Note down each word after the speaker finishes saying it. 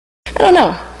don't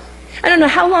know. I don't know.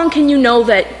 How long can you know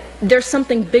that there's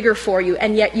something bigger for you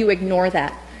and yet you ignore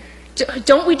that?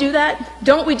 Don't we do that?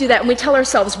 Don't we do that? And we tell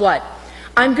ourselves what?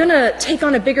 I'm going to take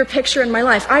on a bigger picture in my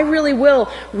life. I really will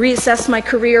reassess my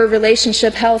career,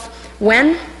 relationship, health.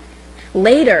 When?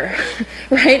 Later,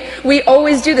 right? We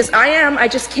always do this. I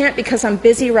just can't because I'm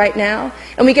busy right now.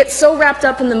 And we get so wrapped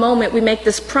up in the moment, we make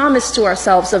this promise to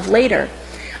ourselves of later.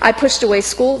 I pushed away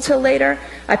school till later.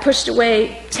 I pushed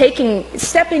away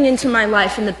stepping into my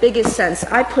life in the biggest sense.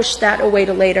 I pushed that away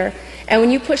to later. And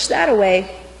when you push that away,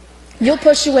 you'll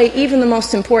push away even the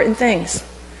most important things.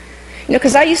 You know,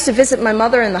 because I used to visit my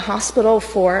mother in the hospital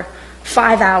for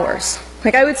 5 hours.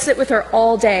 Like, I would sit with her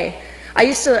all day. I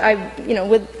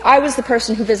was the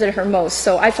person who visited her most,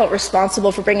 so I felt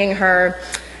responsible for bringing her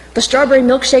the strawberry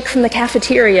milkshake from the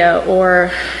cafeteria, or,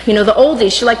 you know, the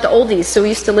oldies. She liked the oldies, so we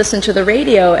used to listen to the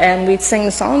radio and we'd sing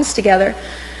the songs together.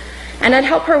 And I'd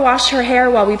help her wash her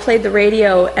hair while we played the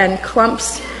radio, and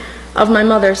clumps of my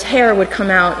mother's hair would come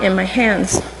out in my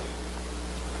hands.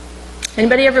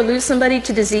 Anybody ever lose somebody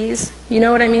to disease? You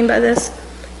know what I mean by this?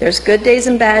 There's good days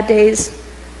and bad days.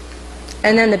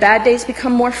 And then the bad days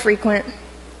become more frequent.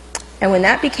 And when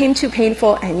that became too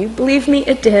painful, and you believe me,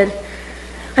 it did,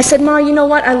 I said, Ma, you know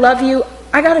what? I love you.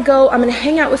 I gotta go. I'm gonna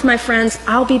hang out with my friends.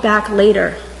 I'll be back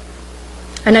later.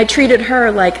 And I treated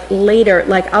her like later,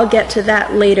 like I'll get to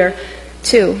that later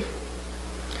too.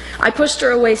 I pushed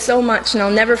her away so much, and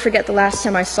I'll never forget the last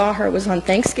time I saw her was on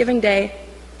Thanksgiving Day.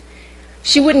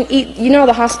 She wouldn't eat, you know,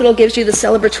 the hospital gives you the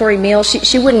celebratory meal.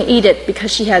 She wouldn't eat it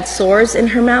because she had sores in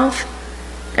her mouth.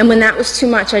 And when that was too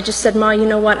much, I just said, Ma, you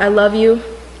know what? I love you.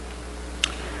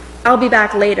 I'll be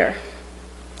back later.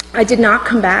 I did not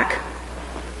come back.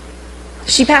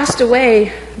 She passed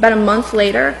away about a month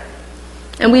later,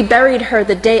 and we buried her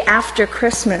the day after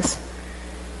Christmas.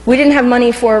 We didn't have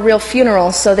money for a real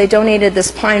funeral, so they donated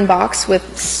this pine box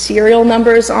with serial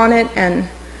numbers on it, and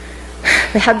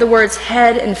they had the words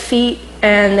head and feet,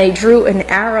 and they drew an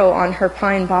arrow on her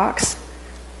pine box.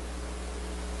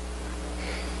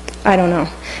 I don't know.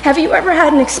 Have you ever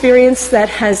had an experience that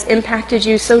has impacted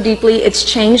you so deeply it's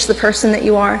changed the person that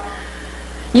you are?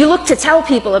 You look to tell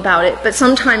people about it, but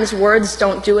sometimes words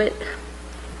don't do it.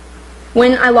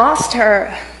 When I lost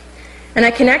her, and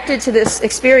I connected to this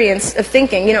experience of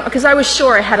thinking, you know, because I was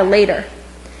sure I had a later,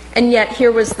 and yet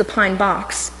here was the pine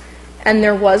box, and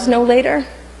there was no later.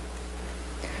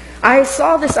 I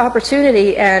saw this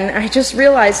opportunity, and I just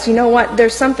realized, you know what,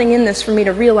 there's something in this for me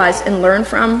to realize and learn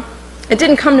from. It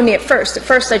didn't come to me at first. At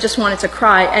first I just wanted to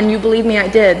cry, and you believe me, I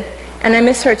did. And I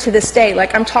miss her to this day.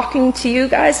 Like, I'm talking to you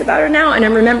guys about her now, and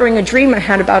I'm remembering a dream I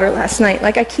had about her last night.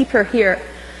 Like, I keep her here.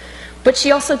 But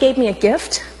she also gave me a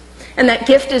gift, and that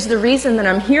gift is the reason that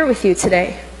I'm here with you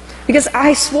today. Because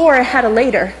I swore I had a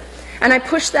later, and I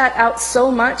pushed that out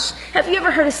so much. Have you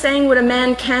ever heard a saying, what a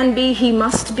man can be, he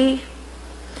must be?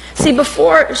 See,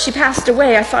 before she passed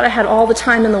away, I thought I had all the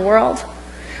time in the world.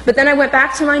 But then I went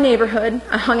back to my neighborhood,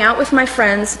 I hung out with my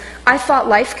friends, I thought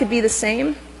life could be the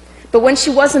same. But when she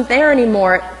wasn't there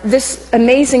anymore, this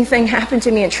amazing thing happened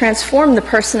to me and transformed the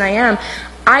person I am.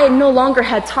 I no longer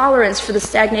had tolerance for the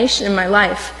stagnation in my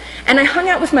life. And I hung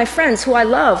out with my friends, who I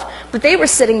love, but they were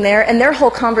sitting there, and their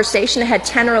whole conversation, I had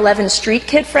 10 or 11 street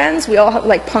kid friends. We all had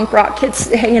like punk rock kids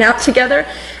hanging out together.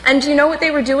 And do you know what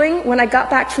they were doing when I got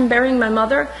back from burying my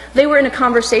mother? They were in a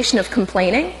conversation of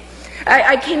complaining.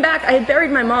 I came back, I had buried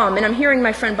my mom, and I'm hearing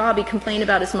my friend Bobby complain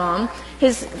about his mom.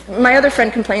 My other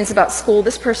friend complains about school,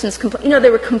 this person's complaining. You know, they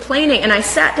were complaining, and I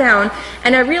sat down,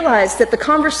 and I realized that the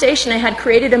conversation I had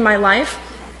created in my life,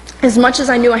 as much as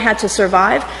I knew I had to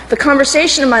survive, the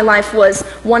conversation in my life was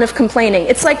one of complaining.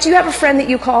 It's like, do you have a friend that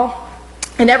you call?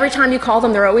 And every time you call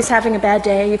them, they're always having a bad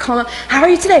day. You call them, how are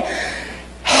you today?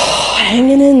 Oh,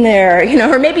 hanging in there, you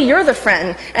know, or maybe you're the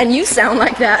friend, and you sound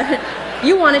like that.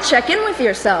 You want to check in with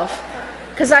yourself.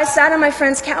 Because I sat on my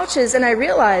friends' couches and I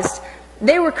realized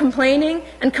they were complaining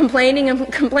and complaining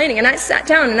and complaining. And I sat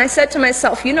down and I said to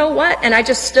myself, you know what? And I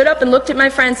just stood up and looked at my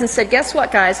friends and said, guess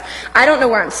what, guys? I don't know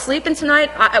where I'm sleeping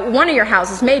tonight. At one of your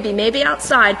houses, maybe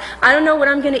outside. I don't know what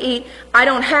I'm going to eat. I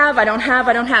don't have.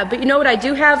 But you know what I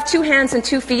do have? 2 hands and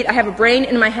 2 feet. I have a brain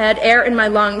in my head, air in my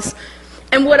lungs.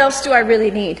 And what else do I really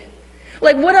need?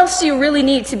 Like, what else do you really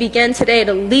need to begin today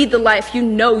to lead the life you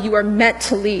know you are meant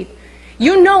to lead?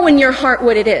 You know in your heart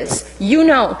what it is. You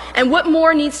know. And what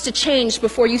more needs to change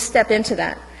before you step into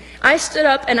that? I stood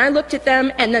up and I looked at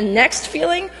them, and the next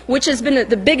feeling, which has been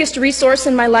the biggest resource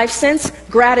in my life since,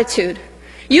 gratitude.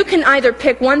 You can either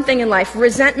pick one thing in life,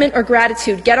 resentment or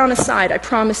gratitude. Get on a side, I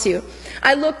promise you.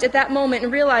 I looked at that moment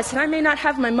and realized that I may not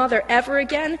have my mother ever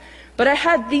again, But I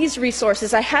had these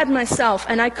resources, I had myself,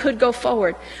 and I could go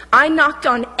forward. I knocked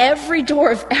on every door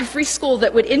of every school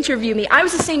that would interview me. I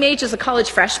was the same age as a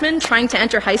college freshman trying to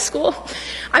enter high school.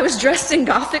 I was dressed in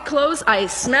Gothic clothes, I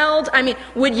smelled. I mean,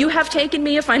 would you have taken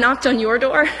me if I knocked on your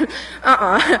door?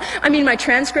 I mean, my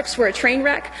transcripts were a train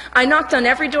wreck. I knocked on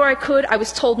every door I could. I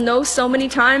was told no so many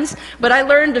times, but I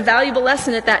learned a valuable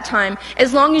lesson at that time.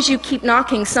 As long as you keep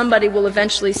knocking, somebody will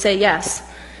eventually say yes.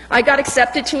 I got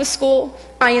accepted to a school,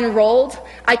 I enrolled,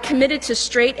 I committed to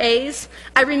straight A's.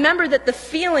 I remember that the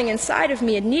feeling inside of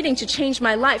me of needing to change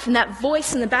my life and that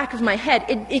voice in the back of my head,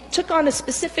 it took on a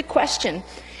specific question.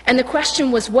 And the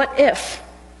question was, what if?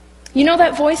 You know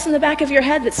that voice in the back of your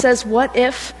head that says, what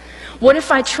if? What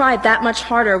if I tried that much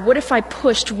harder? What if I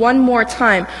pushed one more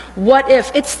time? What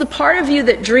if? It's the part of you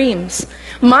that dreams.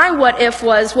 My what if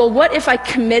was, well, what if I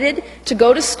committed to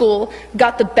go to school,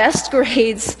 got the best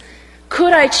grades?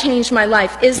 Could I change my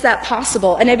life? Is that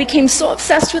possible? And I became so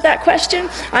obsessed with that question,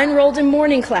 I enrolled in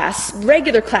morning class,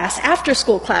 regular class, after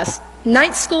school class,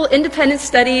 night school, independent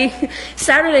study,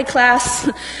 Saturday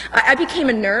class. I became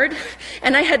a nerd,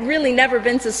 and I had really never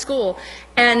been to school.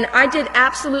 And I did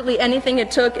absolutely anything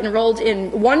it took, enrolled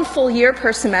in 1 full year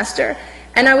per semester,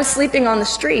 and I was sleeping on the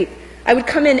street. I would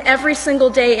come in every single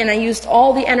day, and I used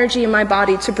all the energy in my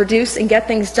body to produce and get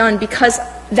things done, because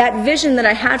that vision that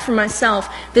I had for myself,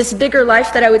 this bigger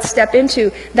life that I would step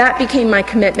into, that became my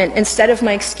commitment instead of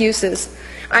my excuses.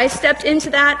 I stepped into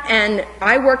that, and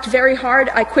I worked very hard.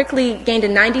 I quickly gained a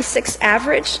 96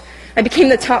 average. I became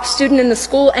the top student in the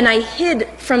school, and I hid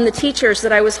from the teachers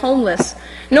that I was homeless.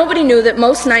 Nobody knew that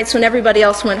most nights when everybody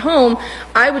else went home,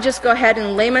 I would just go ahead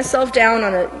and lay myself down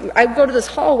on I'd go to this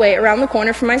hallway around the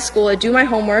corner from my school, I'd do my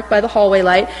homework by the hallway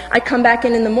light, I'd come back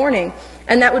in the morning,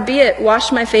 and that would be it.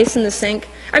 Wash my face in the sink.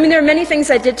 I mean, there are many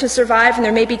things I did to survive, and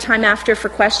there may be time after for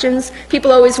questions.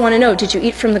 People always want to know, did you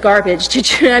eat from the garbage?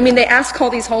 I mean, they ask all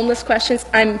these homeless questions.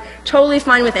 I'm totally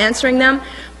fine with answering them,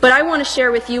 but I want to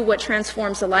share with you what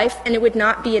transforms a life, and it would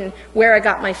not be in where I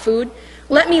got my food.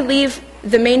 Let me leave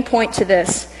the main point to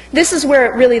this. This is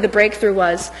where really the breakthrough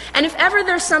was. And if ever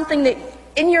there's something that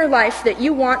in your life that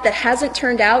you want that hasn't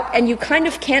turned out and you kind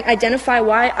of can't identify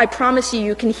why, I promise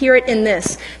you can hear it in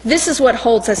this. This is what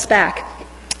holds us back.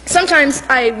 Sometimes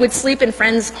I would sleep in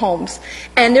friends' homes,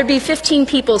 and there'd be 15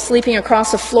 people sleeping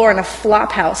across a floor in a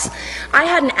flop house. I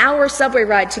had an hour subway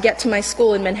ride to get to my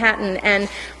school in Manhattan, and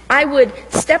I would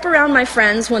step around my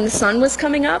friends when the sun was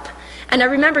coming up, and I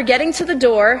remember getting to the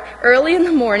door early in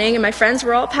the morning, and my friends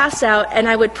were all passed out, and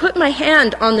I would put my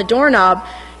hand on the doorknob,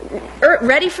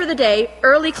 ready for the day,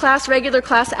 early class, regular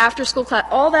class, after school class,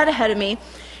 all that ahead of me,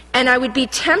 and I would be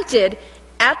tempted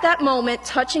at that moment,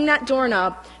 touching that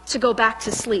doorknob, to go back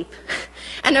to sleep.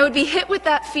 And I would be hit with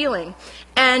that feeling.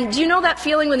 And do you know that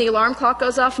feeling when the alarm clock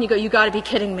goes off and you go, you got to be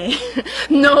kidding me.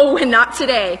 No, not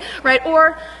today, right?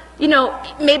 Or, you know,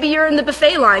 maybe you're in the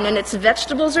buffet line and it's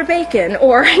vegetables or bacon,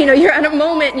 or, you know, you're at a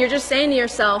moment and you're just saying to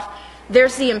yourself,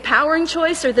 there's the empowering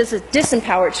choice or there's a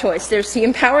disempowered choice. There's the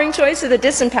empowering choice or the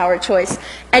disempowered choice,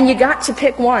 and you got to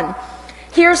pick one.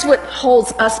 Here's what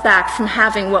holds us back from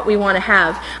having what we want to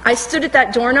have. I stood at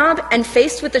that doorknob, and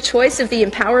faced with the choice of the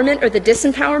empowerment or the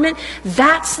disempowerment,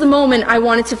 that's the moment I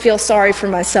wanted to feel sorry for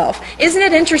myself. Isn't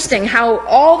it interesting how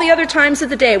all the other times of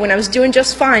the day when I was doing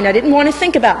just fine, I didn't want to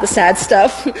think about the sad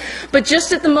stuff, but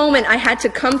just at the moment I had to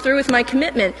come through with my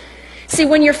commitment. See,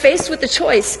 when you're faced with the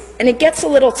choice and it gets a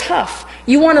little tough,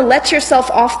 you want to let yourself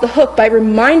off the hook by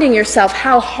reminding yourself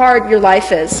how hard your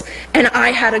life is. And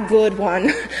I had a good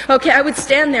one. Okay, I would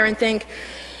stand there and think,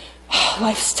 oh,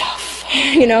 life's tough,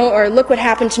 you know, or look what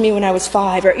happened to me when I was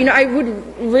 5. Or, you know, I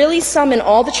would really summon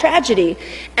all the tragedy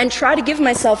and try to give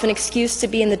myself an excuse to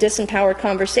be in the disempowered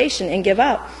conversation and give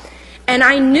up. And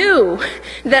I knew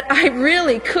that I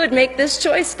really could make this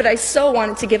choice, but I so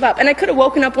wanted to give up. And I could have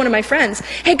woken up one of my friends.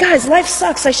 Hey guys, life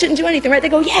sucks. I shouldn't do anything, right? They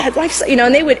go, yeah, life sucks. You know,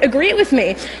 and they would agree with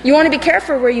me. You want to be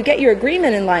careful where you get your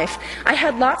agreement in life. I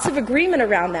had lots of agreement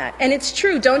around that. And it's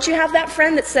true. Don't you have that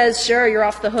friend that says, sure, you're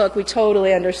off the hook. We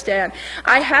totally understand.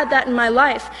 I had that in my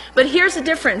life. But here's the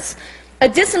difference. A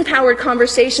disempowered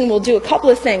conversation will do a couple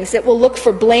of things. It will look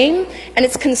for blame, and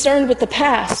it's concerned with the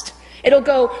past. It'll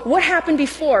go, what happened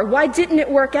before? Why didn't it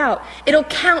work out? It'll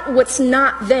count what's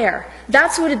not there.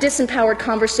 That's what a disempowered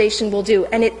conversation will do,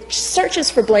 and it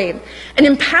searches for blame. An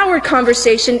empowered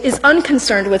conversation is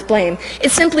unconcerned with blame.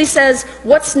 It simply says,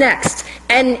 what's next?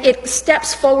 And it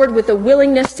steps forward with a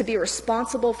willingness to be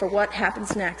responsible for what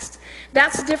happens next.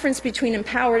 That's the difference between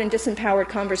empowered and disempowered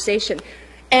conversation.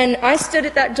 And I stood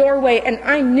at that doorway, and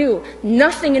I knew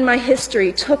nothing in my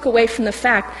history took away from the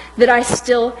fact that I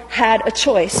still had a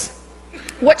choice.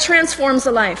 What transforms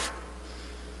a life?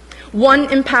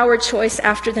 one empowered choice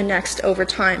after the next over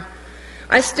time.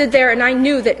 I stood there and I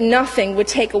knew that nothing would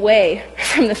take away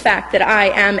from the fact that I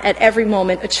am at every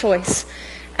moment a choice.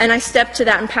 And I stepped to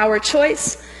that empowered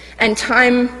choice, and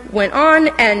time went on,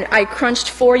 and I crunched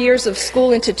 4 years of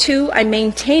school into 2. I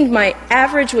maintained my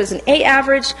average, was an A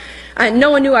average.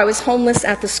 No one knew I was homeless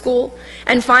at the school.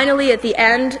 And finally, at the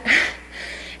end,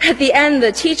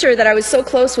 the teacher that I was so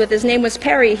close with, his name was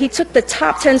Perry, he took the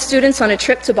top 10 students on a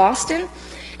trip to Boston.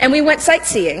 And we went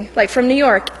sightseeing, like from New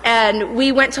York, and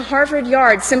we went to Harvard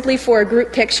Yard simply for a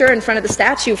group picture in front of the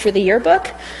statue for the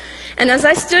yearbook. And as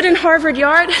I stood in Harvard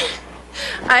Yard,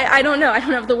 I don't know, I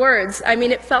don't have the words. I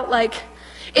mean, it felt like,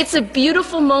 it's a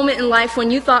beautiful moment in life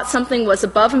when you thought something was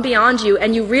above and beyond you,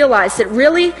 and you realized that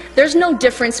really, there's no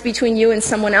difference between you and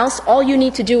someone else. All you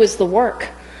need to do is the work.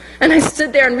 And I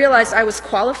stood there and realized I was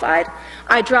qualified.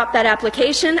 I dropped that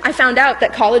application. I found out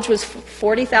that college was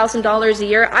 $40,000 a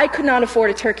year. I could not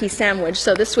afford a turkey sandwich,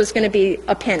 so this was going to be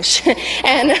a pinch.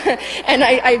 and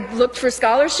I looked for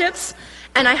scholarships,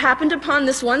 and I happened upon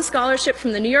this one scholarship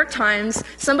from the New York Times.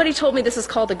 Somebody told me this is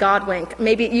called a God wink.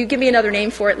 Maybe you give me another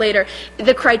name for it later.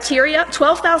 The criteria,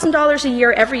 $12,000 a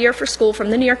year every year for school from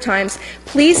the New York Times.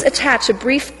 Please attach a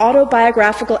brief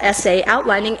autobiographical essay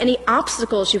outlining any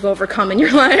obstacles you've overcome in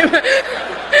your life.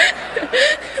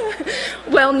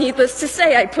 Well, needless to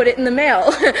say, I put it in the mail.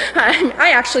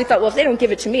 I actually thought, well, if they don't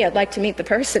give it to me, I'd like to meet the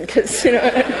person, because, you know.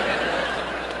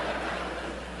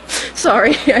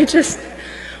 Sorry,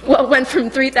 went from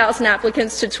 3,000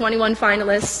 applicants to 21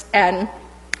 finalists, and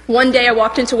one day I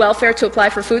walked into welfare to apply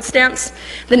for food stamps.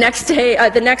 The next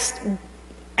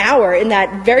hour in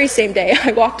that very same day,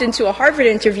 I walked into a Harvard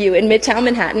interview in Midtown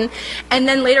Manhattan, and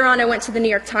then later on I went to the New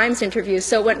York Times interview.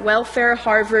 So it went welfare,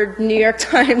 Harvard, New York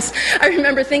Times. I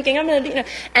remember thinking, I'm going to, you know,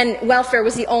 and welfare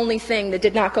was the only thing that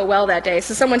did not go well that day.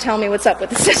 So someone tell me what's up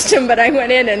with the system, but I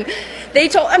went in and they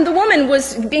told, the woman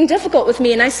was being difficult with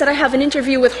me, and I said, I have an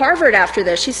interview with Harvard after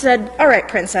this. She said, all right,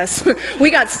 princess,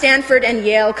 we got Stanford and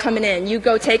Yale coming in. You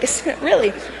go take a,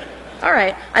 really? All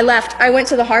right, I left. I went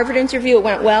to the Harvard interview, it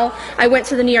went well. I went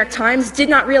to the New York Times, did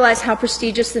not realize how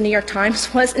prestigious the New York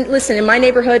Times was. And listen, in my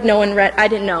neighborhood, no one read, I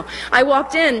didn't know. I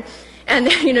walked in, and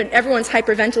you know, everyone's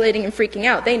hyperventilating and freaking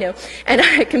out, they knew. And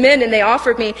I come in and they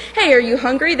offered me, hey, are you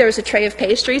hungry? There's a tray of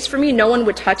pastries for me. No one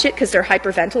would touch it because they're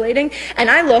hyperventilating. And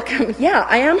I look, yeah,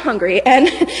 I am hungry. And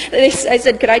I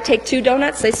said, could I take 2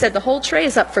 donuts? They said, the whole tray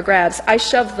is up for grabs. I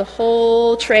shoved the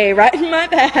whole tray right in my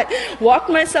bag, walked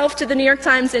myself to the New York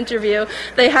Times interview.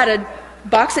 They had a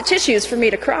box of tissues for me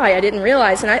to cry. I didn't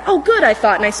realize. And oh good, I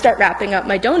thought, and I start wrapping up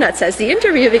my donuts as the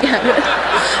interview began.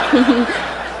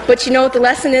 But you know what the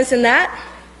lesson is in that?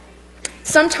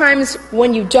 Sometimes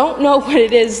when you don't know what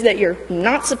it is that you're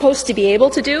not supposed to be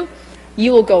able to do,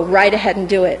 you will go right ahead and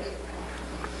do it.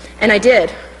 And I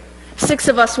did. 6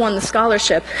 of us won the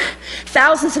scholarship.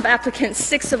 Thousands of applicants,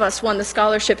 6 of us won the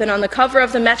scholarship. And on the cover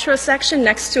of the Metro section,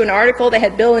 next to an article, they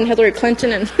had Bill and Hillary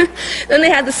Clinton, and then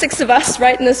they had the 6 of us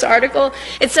right in this article.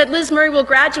 It said, Liz Murray will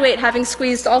graduate having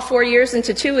squeezed all 4 years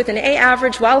into 2 with an A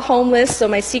average while homeless, so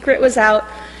my secret was out.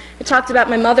 It talked about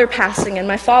my mother passing and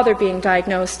my father being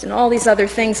diagnosed and all these other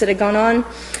things that had gone on.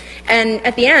 And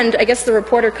at the end, I guess the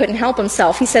reporter couldn't help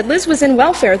himself. He said, Liz was in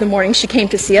welfare the morning she came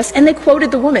to see us, and they quoted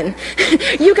the woman.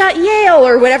 You got Yale,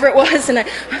 or whatever it was. And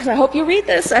I hope you read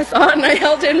this, I thought, and I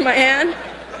held it in my hand.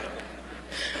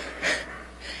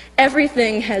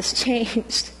 Everything has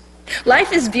changed.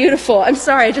 Life is beautiful. I'm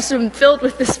sorry, I just am filled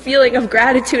with this feeling of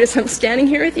gratitude as I'm standing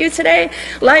here with you today.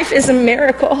 Life is a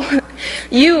miracle.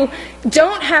 You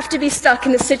don't have to be stuck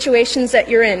in the situations that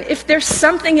you're in. If there's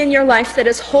something in your life that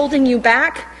is holding you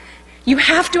back, you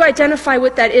have to identify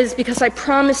what that is, because I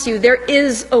promise you there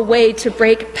is a way to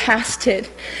break past it.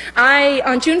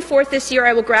 On June 4th this year,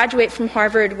 I will graduate from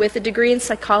Harvard with a degree in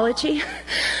psychology.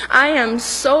 I am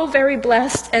so very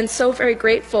blessed and so very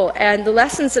grateful, and the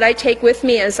lessons that I take with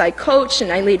me as I coach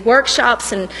and I lead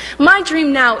workshops, and my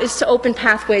dream now is to open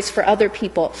pathways for other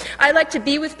people. I like to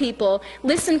be with people,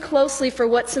 listen closely for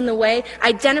what's in the way,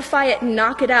 identify it and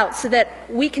knock it out so that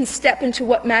we can step into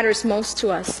what matters most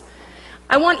to us.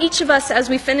 I want each of us, as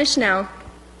we finish now,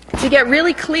 to get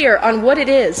really clear on what it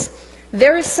is.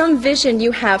 There is some vision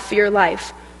you have for your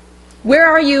life. Where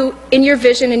are you in your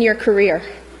vision in your career?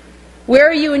 Where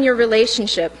are you in your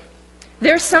relationship?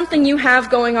 There's something you have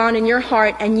going on in your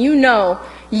heart, and you know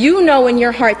in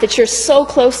your heart that you're so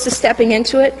close to stepping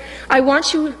into it. I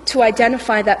want you to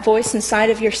identify that voice inside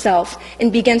of yourself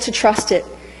and begin to trust it.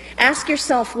 Ask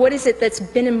yourself, what is it that's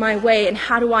been in my way, and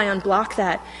how do I unblock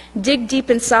that? Dig deep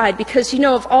inside, because you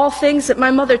know, of all things that my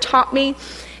mother taught me,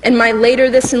 and my later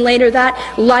this and later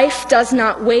that, life does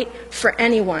not wait for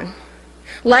anyone.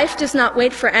 Life does not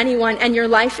wait for anyone, and your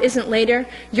life isn't later.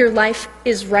 Your life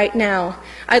is right now.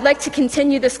 I'd like to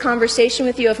continue this conversation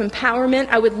with you of empowerment.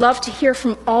 I would love to hear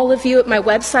from all of you at my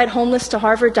website,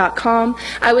 homelesstoharvard.com.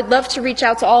 I would love to reach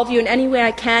out to all of you in any way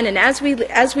I can, and as we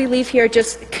leave here,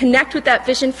 just connect with that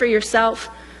vision for yourself.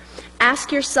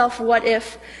 Ask yourself what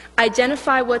if,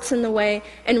 identify what's in the way,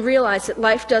 and realize that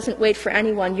life doesn't wait for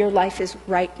anyone. Your life is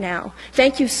right now.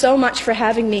 Thank you so much for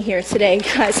having me here today,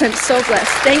 guys. I'm so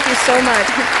blessed. Thank you so much.